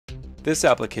This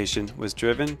application was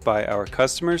driven by our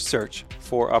customers' search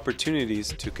for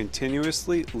opportunities to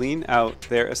continuously lean out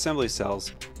their assembly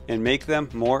cells and make them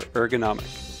more ergonomic.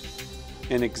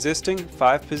 An existing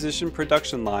 5-position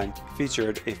production line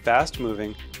featured a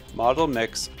fast-moving model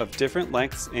mix of different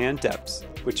lengths and depths,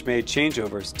 which made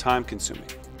changeovers time-consuming.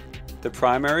 The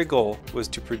primary goal was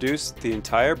to produce the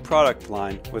entire product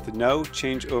line with no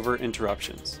changeover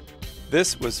interruptions.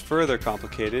 This was further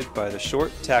complicated by the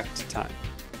short takt time.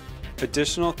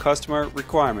 Additional customer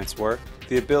requirements were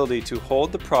the ability to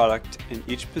hold the product in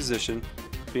each position,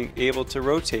 being able to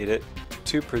rotate it,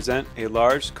 to present a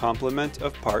large complement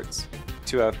of parts,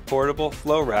 to have portable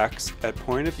flow racks at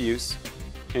point of use,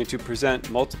 and to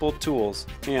present multiple tools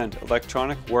and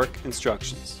electronic work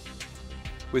instructions.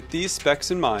 With these specs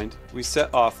in mind, we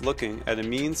set off looking at a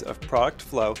means of product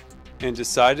flow and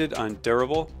decided on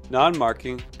durable,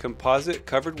 non-marking, composite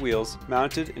covered wheels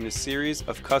mounted in a series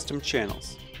of custom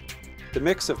channels. The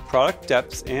mix of product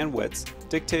depths and widths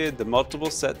dictated the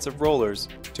multiple sets of rollers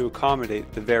to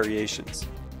accommodate the variations.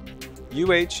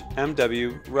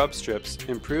 UHMW rub strips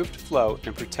improved flow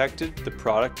and protected the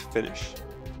product finish.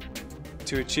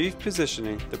 To achieve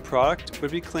positioning, the product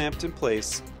would be clamped in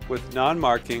place with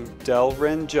non-marking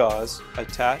Delrin jaws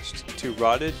attached to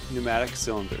rotted pneumatic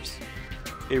cylinders.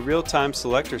 A real-time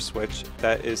selector switch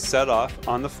that is set off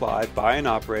on the fly by an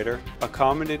operator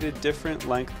accommodated different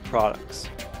length products.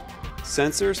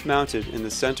 Sensors mounted in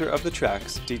the center of the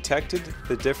tracks detected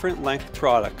the different length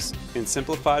products and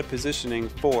simplified positioning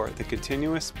for the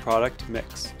continuous product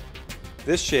mix.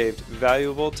 This shaved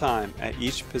valuable time at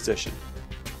each position.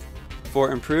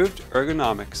 For improved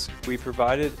ergonomics, we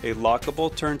provided a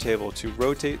lockable turntable to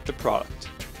rotate the product.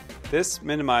 This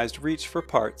minimized reach for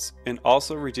parts and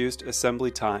also reduced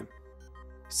assembly time.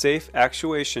 Safe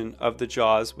actuation of the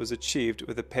jaws was achieved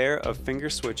with a pair of finger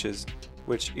switches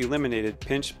which eliminated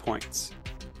pinch points.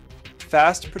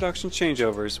 Fast production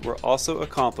changeovers were also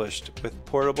accomplished with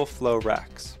portable flow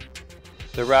racks.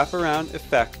 The wraparound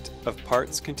effect of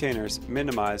parts containers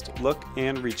minimized look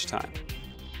and reach time.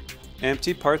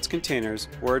 Empty parts containers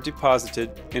were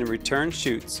deposited in return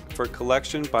chutes for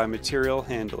collection by material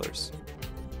handlers.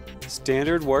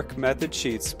 Standard work method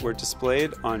sheets were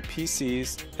displayed on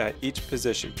PCs at each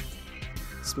position.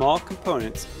 Small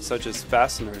components, such as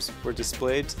fasteners, were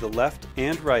displayed to the left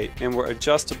and right and were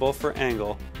adjustable for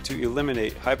angle to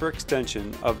eliminate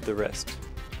hyperextension of the wrist.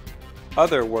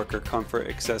 Other worker comfort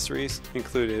accessories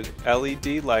included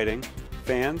LED lighting,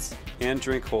 fans, and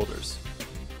drink holders.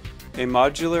 A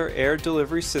modular air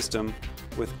delivery system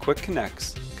with quick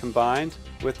connects combined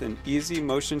with an easy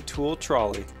motion tool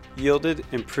trolley yielded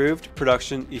improved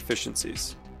production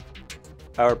efficiencies.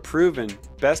 Our proven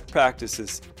best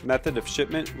practices method of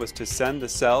shipment was to send the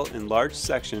cell in large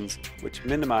sections, which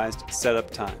minimized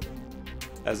setup time.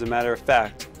 As a matter of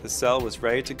fact, the cell was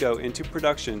ready to go into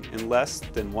production in less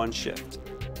than one shift.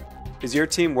 Is your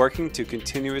team working to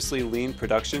continuously lean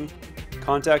production?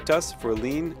 Contact us for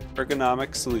lean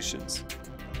ergonomic solutions.